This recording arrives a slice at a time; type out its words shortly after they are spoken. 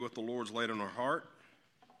What the Lord's laid on our heart.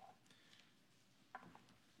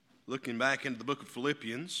 Looking back into the book of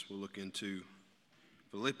Philippians, we'll look into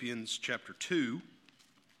Philippians chapter 2.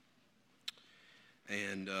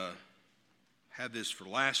 And had this for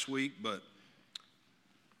last week, but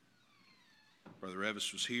Brother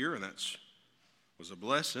Evis was here, and that was a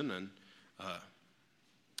blessing, and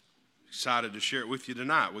excited to share it with you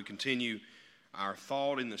tonight. We continue our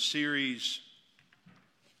thought in the series,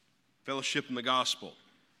 Fellowship in the Gospel.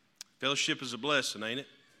 Fellowship is a blessing, ain't it?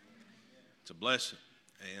 It's a blessing.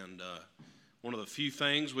 And one of the few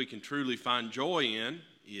things we can truly find joy in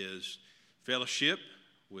is fellowship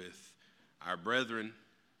with our brethren,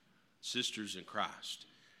 sisters in Christ.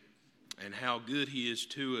 And how good He is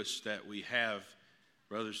to us that we have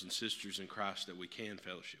brothers and sisters in Christ that we can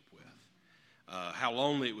fellowship with. How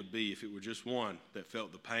lonely it would be if it were just one that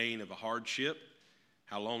felt the pain of a hardship.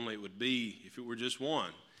 How lonely it would be if it were just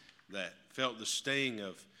one that felt the sting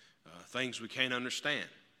of things we can't understand.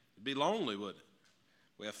 It'd be lonely, wouldn't it?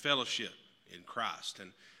 We have fellowship in Christ.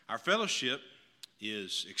 And our fellowship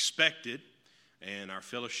is expected, and our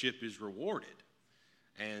fellowship is rewarded.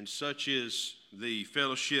 And such is the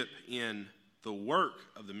fellowship in the work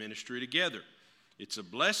of the ministry together. It's a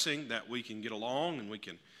blessing that we can get along and we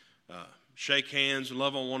can shake hands and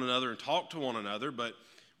love on one another and talk to one another, but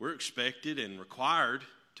we're expected and required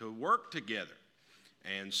to work together.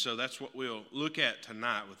 And so that's what we'll look at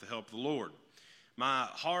tonight with the help of the Lord. My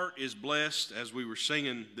heart is blessed as we were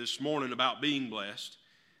singing this morning about being blessed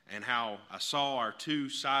and how I saw our two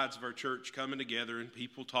sides of our church coming together and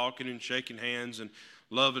people talking and shaking hands and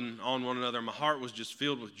loving on one another. My heart was just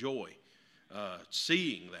filled with joy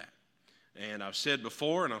seeing that. And I've said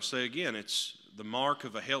before and I'll say again, it's the mark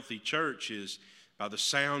of a healthy church is by the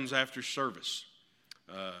sounds after service.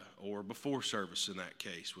 Or before service in that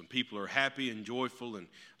case. When people are happy and joyful and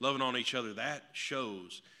loving on each other, that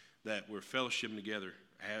shows that we're fellowshipping together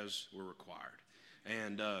as we're required.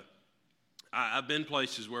 And I've been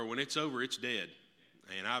places where when it's over, it's dead.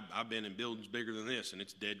 And I've been in buildings bigger than this, and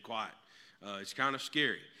it's dead quiet. It's kind of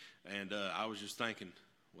scary. And I was just thinking,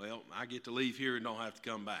 well, I get to leave here and don't have to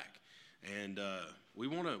come back. And we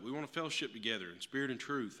want to fellowship together in spirit and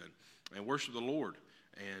truth and worship the Lord.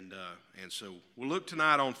 And so we'll look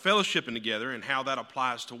tonight on fellowshipping together and how that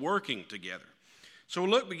applies to working together. So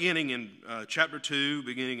we'll look beginning in chapter 2,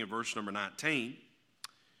 beginning in verse number 19.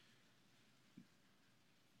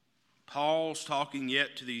 Paul's talking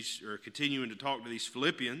yet to these, or continuing to talk to these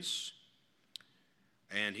Philippians.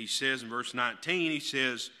 And he says in verse 19, he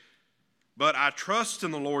says, "But I trust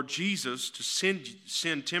in the Lord Jesus to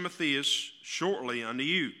send Timotheus shortly unto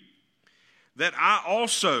you, that I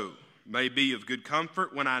also may be of good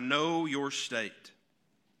comfort when I know your state.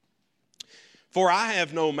 For I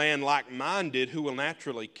have no man like-minded who will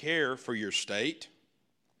naturally care for your state.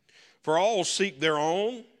 For all seek their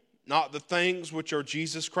own, not the things which are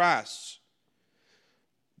Jesus Christ's.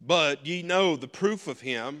 But ye know the proof of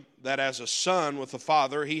him, that as a son with the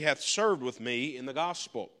Father he hath served with me in the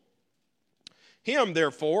gospel. Him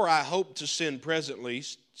therefore I hope to send presently,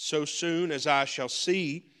 so soon as I shall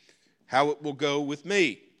see how it will go with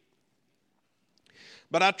me.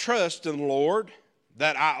 But I trust in the Lord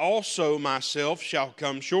that I also myself shall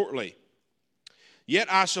come shortly.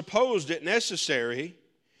 Yet I supposed it necessary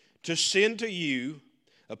to send to you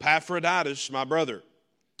Epaphroditus, my brother,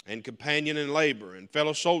 and companion in labor, and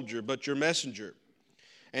fellow soldier, but your messenger,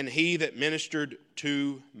 and he that ministered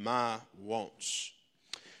to my wants.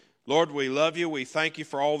 Lord, we love you. We thank you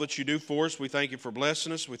for all that you do for us. We thank you for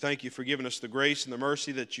blessing us. We thank you for giving us the grace and the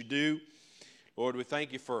mercy that you do. Lord, we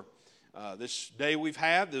thank you for this day we've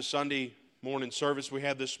had, this Sunday morning service we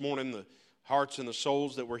had this morning, the hearts and the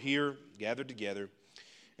souls that were here gathered together.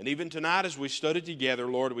 And even tonight as we study together,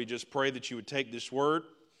 Lord, we just pray that you would take this word,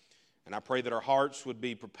 and I pray that our hearts would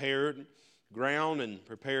be prepared ground and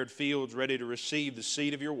prepared fields ready to receive the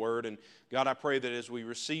seed of your word. And God, I pray that as we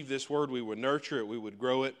receive this word, we would nurture it, we would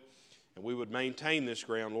grow it, and we would maintain this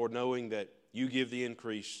ground, Lord, knowing that you give the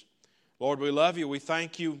increase. Lord, we love you. We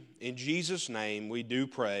thank you. In Jesus' name we do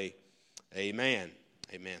pray. Amen.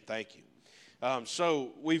 Amen. Thank you.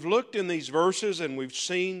 So we've looked in these verses and we've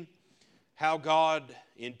seen how God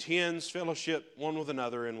intends fellowship one with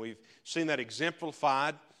another, and we've seen that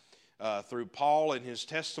exemplified through Paul and his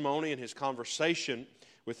testimony and his conversation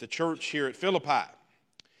with the church here at Philippi.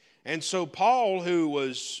 And so Paul, who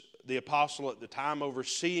was the apostle at the time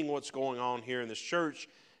overseeing what's going on here in this church,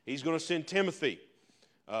 he's going to send Timothy,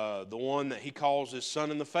 the one that he calls his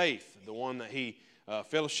son in the faith, the one that he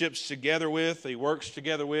fellowships together with, he works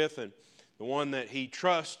together with, and the one that he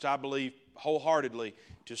trusts, I believe, wholeheartedly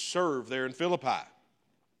to serve there in Philippi.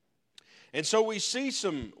 And so we see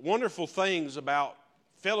some wonderful things about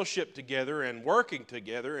fellowship together and working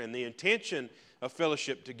together and the intention of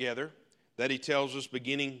fellowship together that he tells us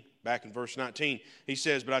beginning back in verse 19. He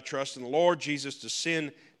says, "But I trust in the Lord Jesus to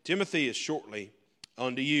send Timothy as shortly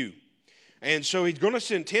unto you." And so he's going to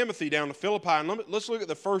send Timothy down to Philippi. And let's look at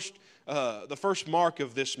the first mark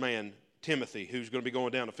of this man, Timothy, who's going to be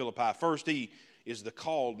going down to Philippi. First, he is the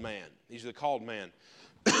called man. He's the called man.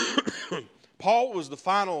 Paul was the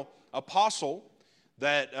final apostle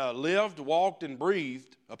that lived, walked, and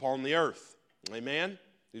breathed upon the earth. Amen?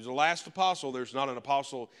 He was the last apostle. There's not an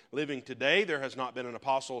apostle living today. There has not been an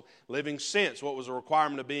apostle living since. What was the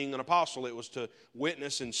requirement of being an apostle? It was to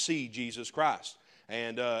witness and see Jesus Christ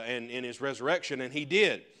and in his resurrection. And he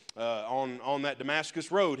did. On that Damascus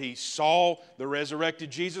road, he saw the resurrected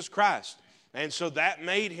Jesus Christ. And so that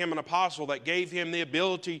made him an apostle, that gave him the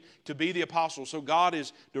ability to be the apostle. So God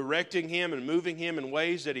is directing him and moving him in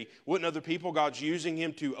ways that he wouldn't other people. God's using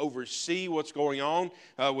him to oversee what's going on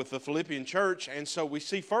with the Philippian church. And so we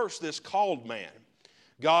see first this called man.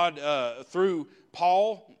 God, through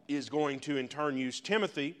Paul, is going to in turn use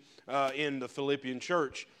Timothy in the Philippian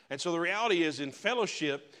church. And so the reality is in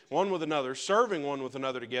fellowship, one with another, serving one with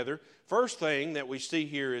another together, first thing that we see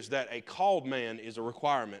here is that a called man is a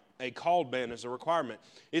requirement. A called man is a requirement.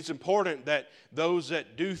 It's important that those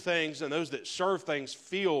that do things and those that serve things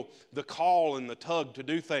feel the call and the tug to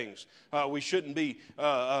do things. We shouldn't be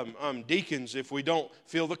deacons if we don't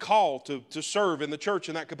feel the call to serve in the church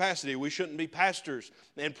in that capacity. We shouldn't be pastors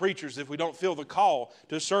and preachers if we don't feel the call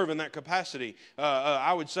to serve in that capacity.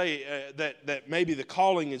 I would say that maybe the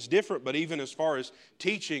calling is different, but even as far as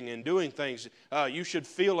teaching and doing things, you should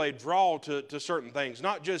feel a draw to certain things.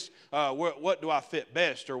 Not just what do I fit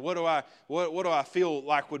best, or what do I feel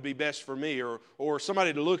like would be best for me, or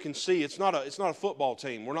somebody to look and see. It's not a football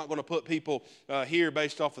team. We're not going to put people here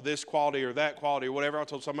based off of this quality or that quality or whatever. I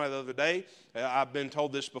told somebody the other day, I've been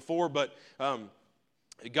told this before, but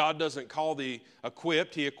God doesn't call the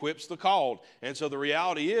equipped, he equips the called. And so the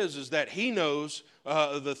reality is that he knows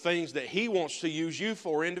the things that he wants to use you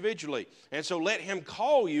for individually. And so let him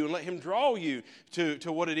call you and let him draw you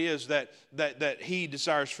to what it is that he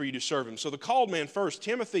desires for you to serve him. So the called man first,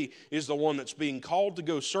 Timothy is the one that's being called to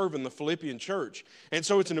go serve in the Philippian church. And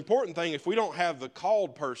so it's an important thing if we don't have the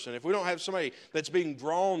called person, if we don't have somebody that's being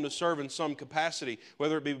drawn to serve in some capacity,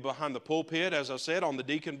 whether it be behind the pulpit, as I said, on the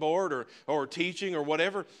deacon board or teaching or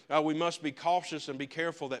whatever, we must be cautious and be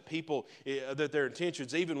careful that people, that their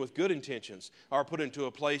intentions, even with good intentions, are put into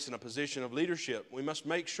a place and a position of leadership. We must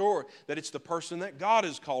make sure that it's the person that God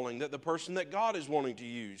is calling, that the person that God is wanting to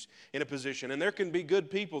use in a position. And there can be good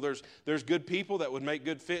people. There's good people that would make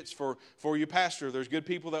good fits for your pastor. There's good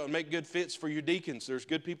people that would make good fits for your deacons. There's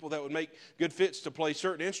good people that would make good fits to play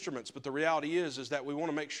certain instruments. But the reality is that we want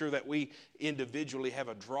to make sure that we individually have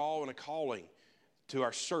a draw and a calling to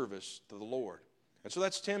our service to the Lord. And so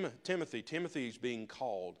that's Timothy. Timothy is being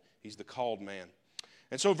called. He's the called man.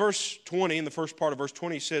 And so verse 20, in the first part of verse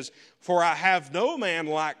 20, says, "For I have no man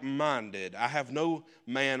like-minded." I have no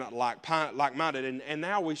man like-minded. And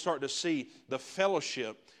now we start to see the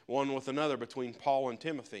fellowship one with another between Paul and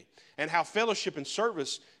Timothy. And how fellowship and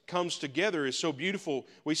service comes together is so beautiful.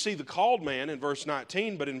 We see the called man in verse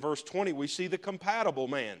 19, but in verse 20 we see the compatible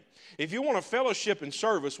man. If you want a fellowship and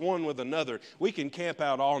service one with another, we can camp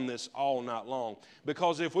out on this all night long.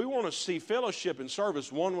 Because if we want to see fellowship and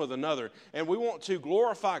service one with another, and we want to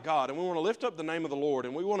glorify God, and we want to lift up the name of the Lord,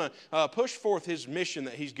 and we want to push forth his mission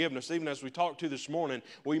that he's given us, even as we talked to this morning,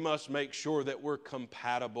 we must make sure that we're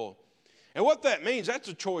compatible. And what that means, that's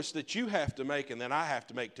a choice that you have to make and that I have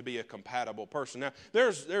to make to be a compatible person. Now,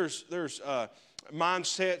 there's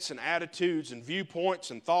mindsets and attitudes and viewpoints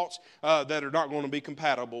and thoughts that are not going to be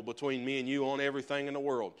compatible between me and you on everything in the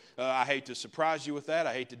world. I hate to surprise you with that.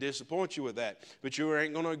 I hate to disappoint you with that. But you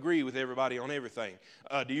ain't going to agree with everybody on everything.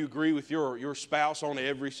 Do you agree with your spouse on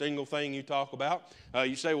every single thing you talk about?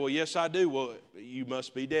 You say, well, yes, I do. Well, you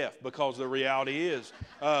must be deaf, because the reality is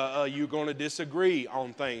you're going to disagree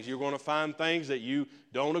on things. You're going to find things that you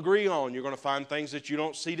don't agree on. You're going to find things that you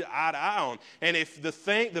don't see eye to eye on. And if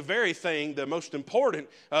the most important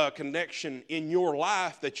connection in your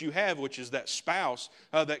life that you have, which is that spouse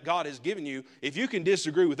that God has given you, if you can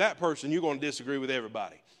disagree with that person, you're going to disagree with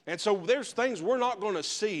everybody. And so there's things we're not going to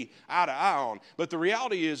see eye to eye on. But the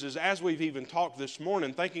reality is as we've even talked this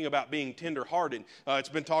morning, thinking about being tender-hearted, it's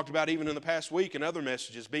been talked about even in the past week in other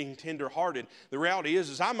messages, being tender-hearted. The reality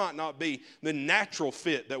is I might not be the natural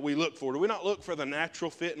fit that we look for. Do we not look for the natural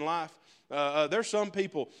fit in life? There's some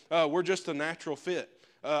people, we're just a natural fit.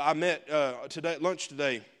 I met today at lunch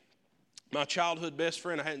today my childhood best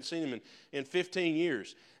friend. I hadn't seen him in 15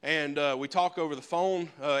 years. and we talk over the phone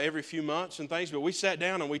every few months and things, but we sat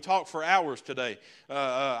down and we talked for hours today.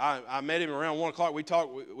 I met him around 1 o'clock. We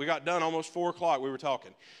got done almost 4 o'clock. We were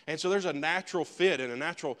talking. And so there's a natural fit and a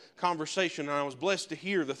natural conversation, and I was blessed to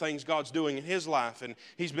hear the things God's doing in his life. And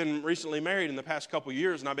he's been recently married in the past couple of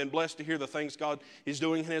years, and I've been blessed to hear the things God is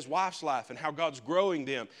doing in his wife's life and how God's growing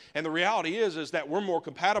them. And the reality is that we're more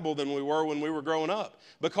compatible than we were when we were growing up,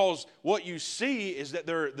 because what you see is that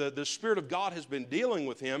the Spirit of God has been dealing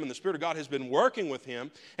with him, and the Spirit of God has been working with him,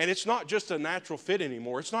 and it's not just a natural fit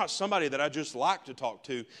anymore. It's not somebody that I just like to talk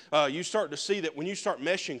to. You start to see that when you start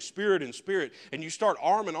meshing spirit and spirit, and you start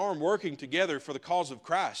arm in arm working together for the cause of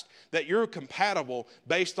Christ, that you're compatible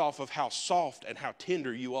based off of how soft and how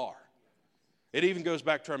tender you are. It even goes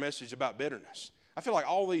back to our message about bitterness. I feel like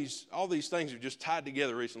all these things are just tied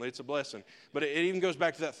together recently. It's a blessing. But it even goes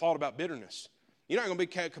back to that thought about bitterness. You're not going to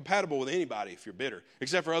be compatible with anybody if you're bitter,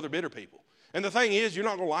 except for other bitter people. And the thing is, you're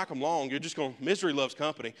not going to like them long. You're just going to, misery loves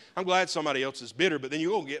company. I'm glad somebody else is bitter, but then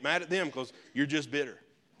you're going to get mad at them because you're just bitter.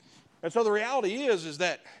 And so the reality is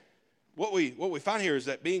that what we find here is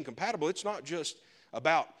that being compatible, it's not just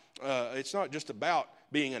about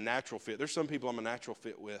being a natural fit. There's some people I'm a natural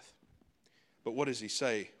fit with. But what does he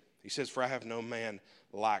say? He says, for I have no man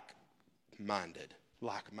like-minded.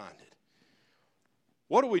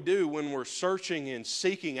 What do we do when we're searching and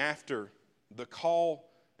seeking after the call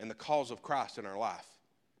and the cause of Christ in our life?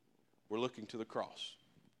 We're looking to the cross.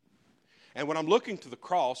 And when I'm looking to the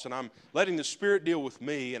cross and I'm letting the Spirit deal with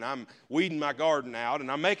me and I'm weeding my garden out and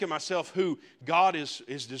I'm making myself who God is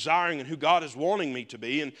desiring and who God is wanting me to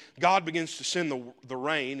be, and God begins to send the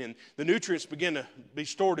rain and the nutrients begin to be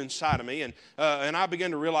stored inside of me, and I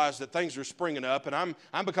begin to realize that things are springing up and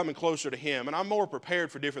I'm becoming closer to Him and I'm more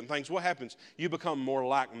prepared for different things. What happens? You become more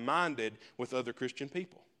like-minded with other Christian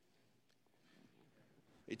people.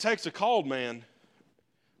 It takes a called man,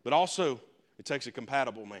 but also it takes a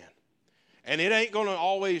compatible man. And it ain't going to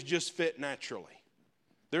always just fit naturally.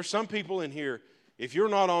 There's some people in here, if you're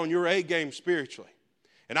not on your A game spiritually,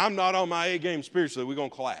 and I'm not on my A game spiritually, we're going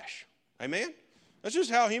to clash. Amen? That's just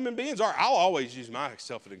how human beings are. I'll always use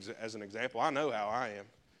myself as an example. I know how I am.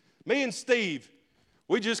 Me and Steve,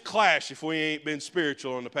 we just clash if we ain't been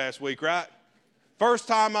spiritual in the past week, right? First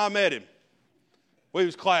time I met him, we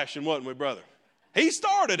was clashing, wasn't we, brother? He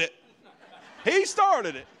started it. He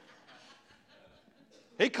started it.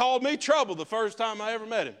 He called me trouble the first time I ever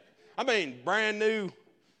met him. I mean, brand new,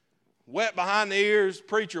 wet behind the ears,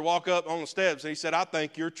 preacher walk up on the steps and he said, I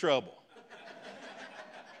think you're trouble.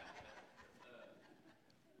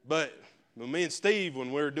 But me and Steve,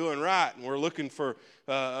 when we're doing right and we're looking for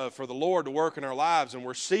the Lord to work in our lives and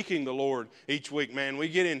we're seeking the Lord each week, man, we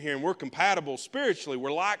get in here and we're compatible spiritually.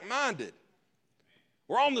 We're like-minded.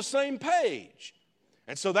 We're on the same page.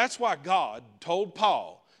 And so that's why God told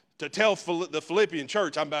Paul to tell the Philippian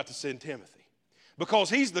church, I'm about to send Timothy.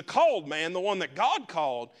 Because he's the called man, the one that God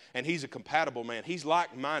called, and he's a compatible man. He's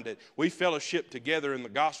like-minded. We fellowship together in the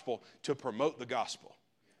gospel to promote the gospel.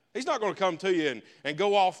 He's not going to come to you and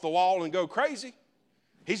go off the wall and go crazy.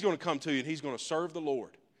 He's going to come to you and he's going to serve the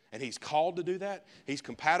Lord. And he's called to do that. He's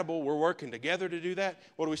compatible. We're working together to do that.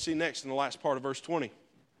 What do we see next in the last part of verse 20?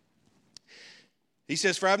 He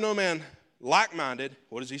says, for I have no man like-minded,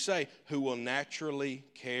 what does he say? Who will naturally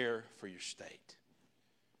care for your state.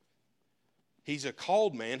 He's a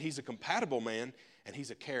called man, he's a compatible man, and he's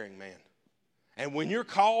a caring man. And when you're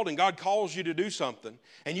called and God calls you to do something,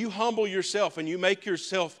 and you humble yourself and you make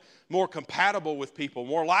yourself more compatible with people,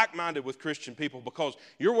 more like-minded with Christian people, because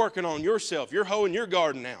you're working on yourself, you're hoeing your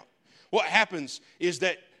garden out, what happens is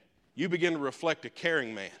that you begin to reflect a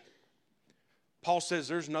caring man. Paul says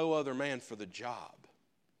there's no other man for the job.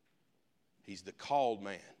 He's the called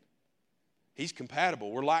man. He's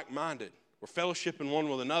compatible. We're like-minded. We're fellowshipping one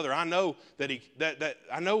with another. I know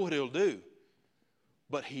I know what he'll do.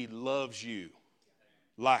 But he loves you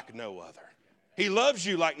like no other. He loves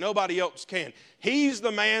you like nobody else can. He's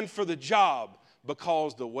the man for the job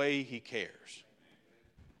because the way he cares.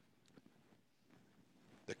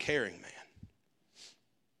 The caring man.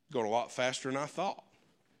 Going a lot faster than I thought.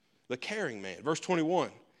 The caring man. Verse 21.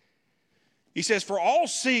 He says, for all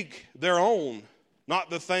seek their own, not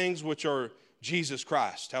the things which are Jesus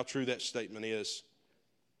Christ. How true that statement is.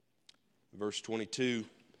 Verse 22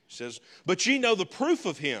 says, but ye know the proof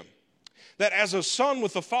of him, that as a son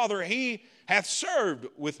with the Father, he hath served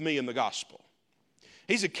with me in the gospel.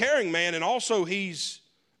 He's a caring man, and also he's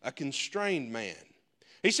a constrained man.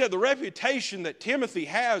 He said the reputation that Timothy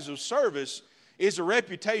has of service is a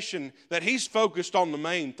reputation that he's focused on the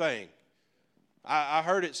main thing. I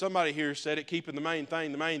heard it, somebody here said it, keeping the main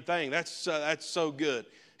thing the main thing. That's so good.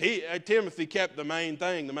 Timothy kept the main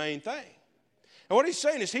thing the main thing. And what he's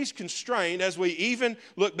saying is he's constrained, as we even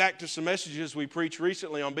look back to some messages we preached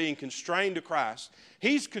recently on being constrained to Christ.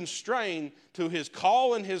 He's constrained to his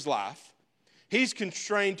call in his life. He's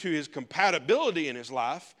constrained to his compatibility in his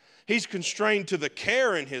life. He's constrained to the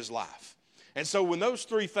care in his life. And so when those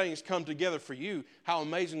three things come together for you, how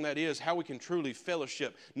amazing that is, how we can truly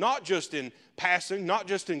fellowship, not just in passing, not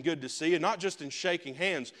just in good to see, and not just in shaking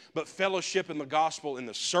hands, but fellowship in the gospel in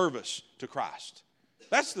the service to Christ.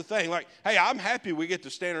 That's the thing. Like, hey, I'm happy we get to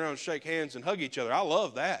stand around and shake hands and hug each other. I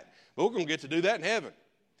love that. But we're going to get to do that in heaven.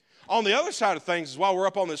 On the other side of things is while we're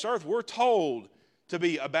up on this earth, we're told to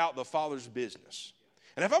be about the Father's business.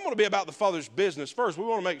 And if I'm going to be about the Father's business, first, we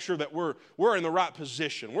want to make sure that we're in the right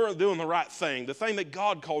position. We're doing the right thing, the thing that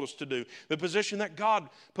God called us to do, the position that God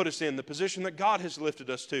put us in, the position that God has lifted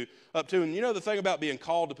us up to. And you know the thing about being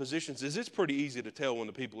called to positions is it's pretty easy to tell when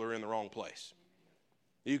the people are in the wrong place.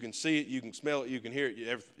 You can see it, you can smell it, you can hear it,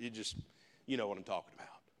 you know what I'm talking about.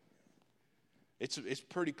 It's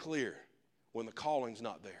pretty clear when the calling's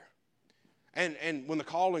not there. And when the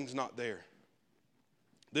calling's not there,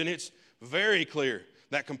 then it's very clear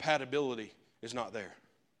that compatibility is not there.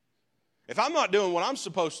 If I'm not doing what I'm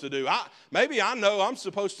supposed to do, maybe I know I'm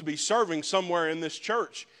supposed to be serving somewhere in this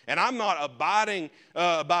church, and I'm not abiding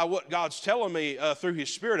by what God's telling me through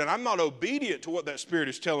His Spirit, and I'm not obedient to what that Spirit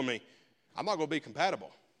is telling me, I'm not going to be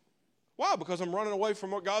compatible. Why? Because I'm running away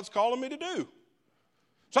from what God's calling me to do.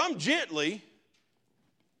 So I'm gently,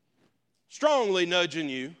 strongly nudging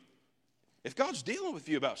you. If God's dealing with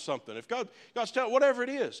you about something, if God's telling, whatever it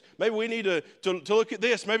is, maybe we need to look at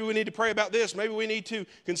this, maybe we need to pray about this, maybe we need to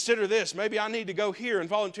consider this, maybe I need to go here and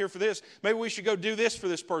volunteer for this, maybe we should go do this for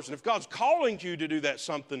this person. If God's calling you to do that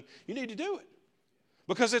something, you need to do it.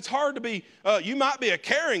 Because it's hard to be, you might be a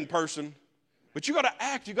caring person, but you got to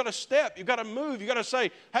act, you got to step, you got to move, you got to say,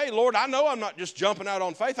 hey, Lord, I know I'm not just jumping out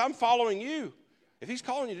on faith, I'm following you. If He's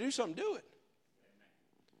calling you to do something, do it.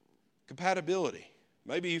 Compatibility.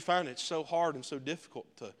 Maybe you find it so hard and so difficult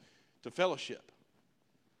to fellowship.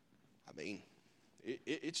 I mean,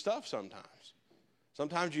 it's tough sometimes.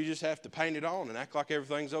 Sometimes you just have to paint it on and act like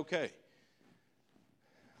everything's okay.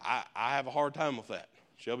 I have a hard time with that.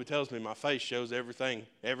 Shelby tells me my face shows everything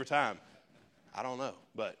every time. I don't know,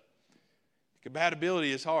 but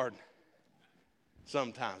compatibility is hard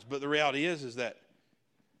sometimes. But the reality is that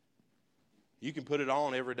you can put it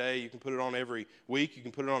on every day. You can put it on every week. You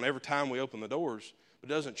can put it on every time we open the doors. But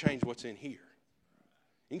it doesn't change what's in here.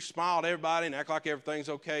 You can smile at everybody and act like everything's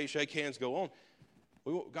okay, shake hands, go on.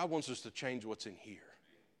 God wants us to change what's in here.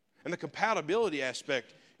 And the compatibility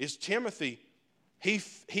aspect is Timothy. He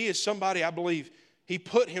is somebody, I believe, he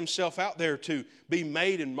put himself out there to be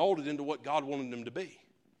made and molded into what God wanted him to be.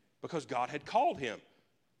 Because God had called him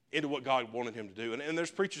into what God wanted him to do. And there's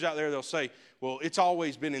preachers out there, they'll say, well, it's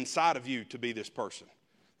always been inside of you to be this person.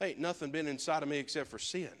 There ain't nothing been inside of me except for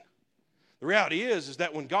sin. The reality is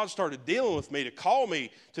that when God started dealing with me to call me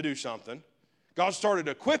to do something, God started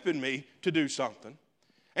equipping me to do something,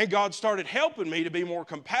 and God started helping me to be more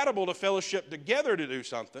compatible to fellowship together to do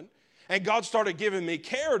something, and God started giving me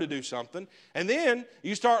care to do something, and then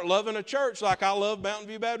you start loving a church like I love Mountain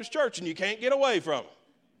View Baptist Church, and you can't get away from it.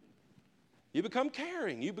 You become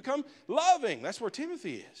caring. You become loving. That's where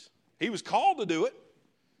Timothy is. He was called to do it.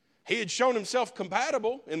 He had shown himself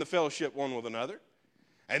compatible in the fellowship one with another.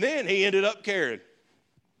 And then he ended up caring.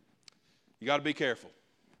 You got to be careful.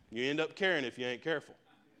 You end up caring if you ain't careful.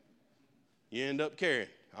 You end up caring.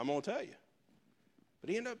 I'm going to tell you. But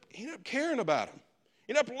he ended up caring about him.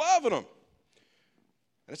 He ended up loving them.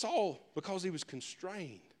 And it's all because he was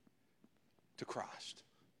constrained to Christ.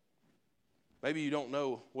 Maybe you don't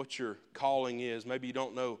know what your calling is. Maybe you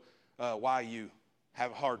don't know why you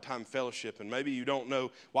have a hard time fellowshipping. Maybe you don't know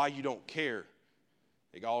why you don't care.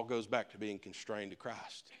 It all goes back to being constrained to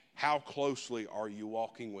Christ. How closely are you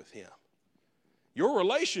walking with Him? Your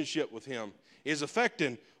relationship with Him is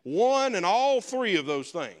affecting one and all three of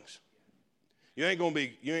those things. You ain't going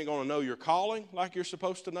to know your calling like you're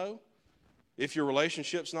supposed to know if your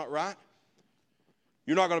relationship's not right.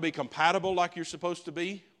 You're not going to be compatible like you're supposed to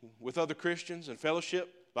be with other Christians and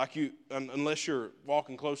fellowship unless you're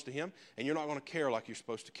walking close to Him, and you're not going to care like you're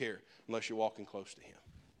supposed to care unless you're walking close to Him.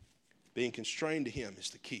 Being constrained to Him is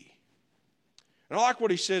the key. And I like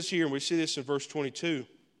what he says here, and we see this in verse 22.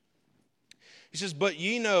 He says, but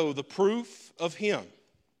ye know the proof of Him,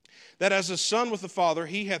 that as a son with the Father,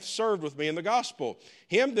 He hath served with me in the gospel.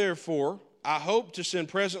 Him therefore I hope to send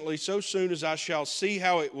presently, so soon as I shall see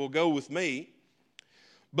how it will go with me.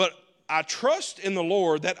 But I trust in the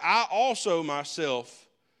Lord that I also myself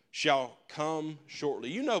shall come shortly.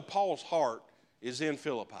 You know Paul's heart is in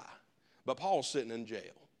Philippi, but Paul's sitting in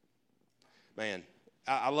jail. Man,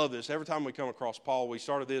 I love this. Every time we come across Paul, we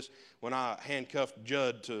started this when I handcuffed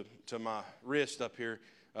Judd to my wrist up here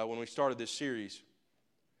when we started this series.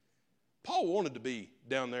 Paul wanted to be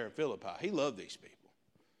down there in Philippi. He loved these people.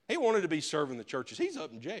 He wanted to be serving the churches. He's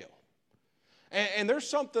up in jail. And there's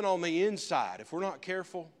something on the inside, if we're not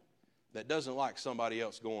careful, that doesn't like somebody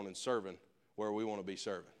else going and serving where we want to be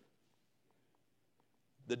serving.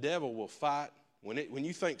 The devil will fight when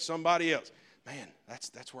you think somebody else, man,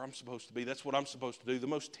 that's where I'm supposed to be. That's what I'm supposed to do. The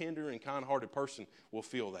most tender and kind-hearted person will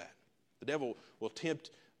feel that. The devil will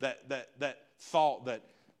tempt that thought that,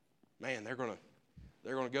 man, they're going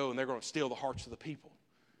to go and they're going to steal the hearts of the people.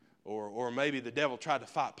 Or maybe the devil tried to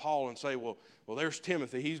fight Paul and say, well, there's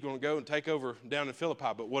Timothy. He's going to go and take over down in Philippi.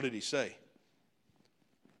 But what did he say?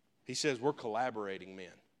 He says, we're collaborating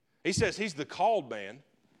men. He says he's the called man.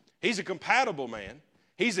 He's a compatible man.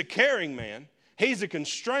 He's a caring man. He's a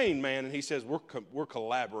constrained man. And he says, we're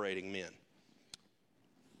collaborating men.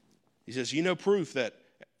 He says, you know proof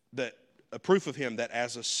a proof of him that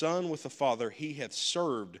as a son with the Father, he hath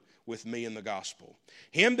served with me in the gospel.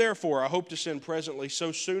 Him, therefore, I hope to send presently,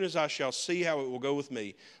 so soon as I shall see how it will go with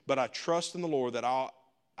me. But I trust in the Lord that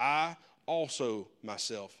I also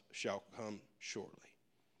myself shall come shortly.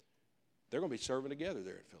 They're going to be serving together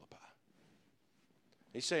there at Philippi.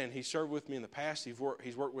 He's saying he served with me in the past. He's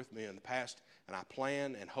worked with me in the past, and I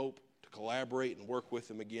plan and hope to collaborate and work with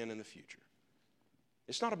him again in the future.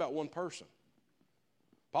 It's not about one person.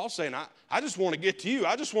 Paul's saying, I just want to get to you.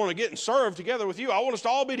 I just want to get and serve together with you. I want us to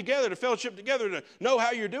all be together, to fellowship together, to know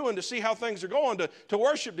how you're doing, to see how things are going, to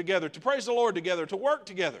worship together, to praise the Lord together, to work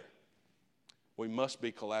together. We must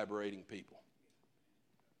be collaborating people.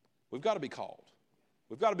 We've got to be called.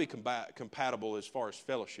 We've got to be compatible as far as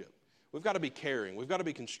fellowship. We've got to be caring. We've got to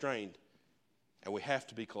be constrained. And we have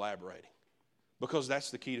to be collaborating. Because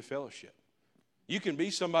that's the key to fellowship. You can be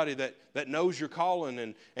somebody that knows your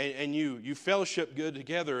calling and you fellowship good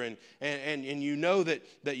together and you know that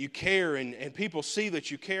you care and people see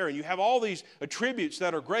that you care and you have all these attributes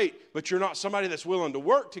that are great, but you're not somebody that's willing to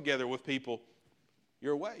work together with people.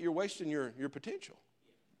 You're wasting your potential.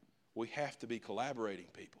 We have to be collaborating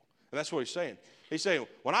people. And that's what he's saying. He's saying,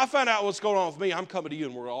 when I find out what's going on with me, I'm coming to you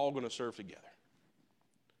and we're all going to serve together.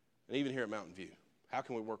 And even here at Mountain View, how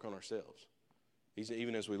can we work on ourselves?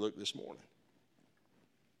 Even as we look this morning.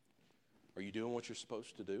 Are you doing what you're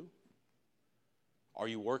supposed to do? Are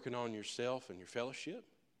you working on yourself and your fellowship?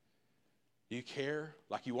 Do you care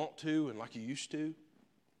like you want to and like you used to?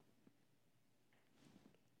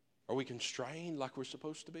 Are we constrained like we're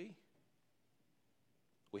supposed to be?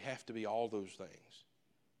 We have to be all those things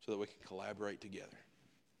so that we can collaborate together.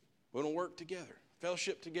 We want to work together,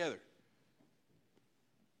 fellowship together.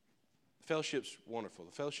 The fellowship's wonderful.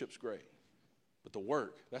 The fellowship's great. But the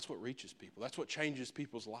work, that's what reaches people. That's what changes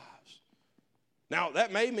people's lives. Now,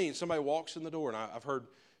 that may mean somebody walks in the door, and I've heard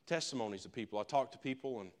testimonies of people. I talk to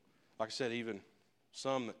people, and like I said, even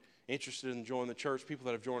some that interested in joining the church, people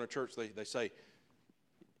that have joined a church, they say,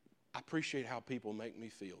 I appreciate how people make me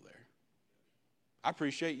feel there. I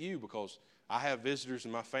appreciate you because I have visitors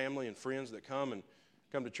in my family and friends that come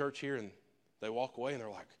to church here, and they walk away, and they're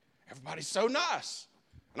like, everybody's so nice.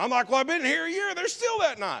 And I'm like, well, I've been here a year, they're still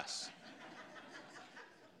that nice.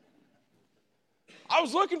 I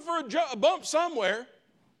was looking for a bump somewhere.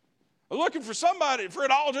 I was looking for somebody, for it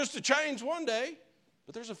all just to change one day.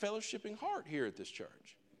 But there's a fellowshipping heart here at this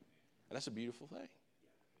church. And that's a beautiful thing.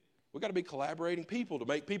 We've got to be collaborating people to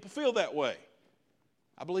make people feel that way.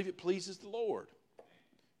 I believe it pleases the Lord.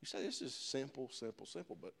 You say this is simple,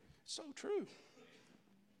 but it's so true.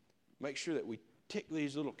 Make sure that we tick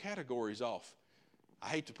these little categories off. I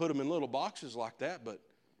hate to put them in little boxes like that, but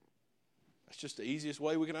that's just the easiest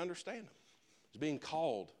way we can understand them. It's being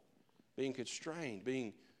called, being constrained,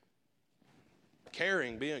 being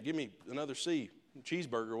caring, give me another C,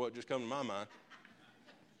 cheeseburger, what just come to my mind.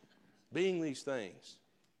 Being these things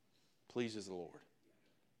pleases the Lord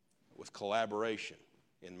with collaboration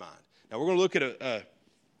in mind. Now we're going to look at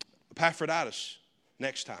Epaphroditus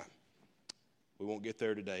next time. We won't get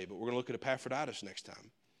there today, but we're going to look at Epaphroditus next time.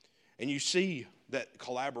 And you see that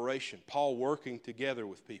collaboration, Paul working together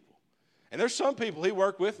with people. And there's some people he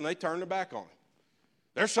worked with and they turned their back on him.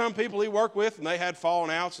 There's some people he worked with and they had fallen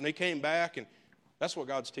outs and he came back, and that's what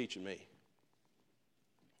God's teaching me.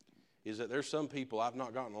 Is that there's some people I've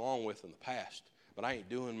not gotten along with in the past, but I ain't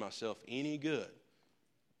doing myself any good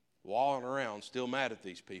walking around still mad at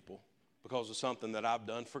these people because of something that I've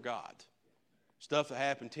done for God. Stuff that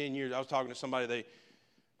happened 10 years. I was talking to somebody, they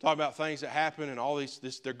talk about things that happen and all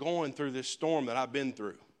this they're going through this storm that I've been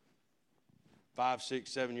through. 5,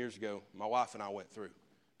 6, 7 years ago, my wife and I went through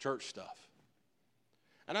church stuff.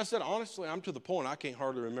 And I said, honestly, I'm to the point I can't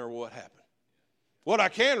hardly remember what happened. What I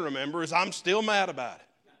can remember is I'm still mad about it.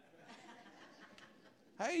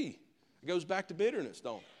 Hey, it goes back to bitterness,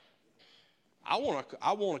 don't it? I want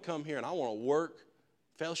to come here and I want to work,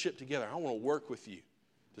 fellowship together. I want to work with you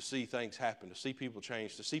to see things happen, to see people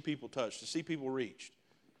change, to see people touched, to see people reached.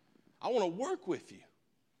 I want to work with you.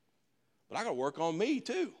 But I got to work on me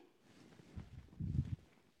too.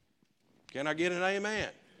 Can I get an amen? Amen.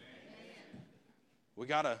 We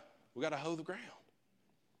gotta hoe the ground.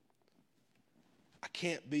 I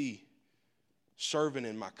can't be serving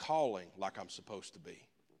in my calling like I'm supposed to be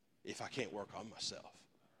if I can't work on myself.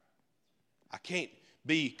 I can't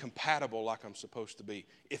be compatible like I'm supposed to be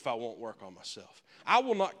if I won't work on myself. I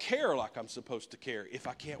will not care like I'm supposed to care if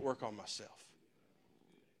I can't work on myself.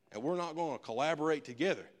 And we're not going to collaborate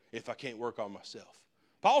together if I can't work on myself.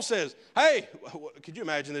 Paul says, hey, could you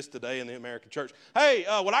imagine this today in the American church? Hey,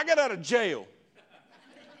 when I get out of jail,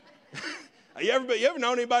 you ever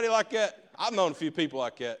known anybody like that? I've known a few people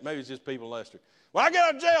like that. Maybe it's just people in Lester. When I get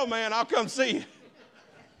out of jail, man, I'll come see you.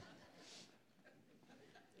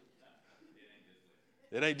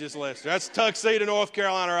 It ain't just Lester. That's Tuxedo, North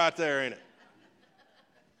Carolina right there, ain't it?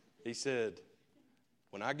 He said,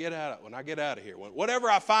 when I get out of here,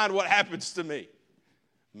 whatever I find, what happens to me,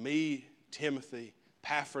 Timothy,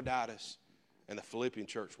 Epaphroditus, and the Philippian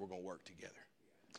church, we're going to work together.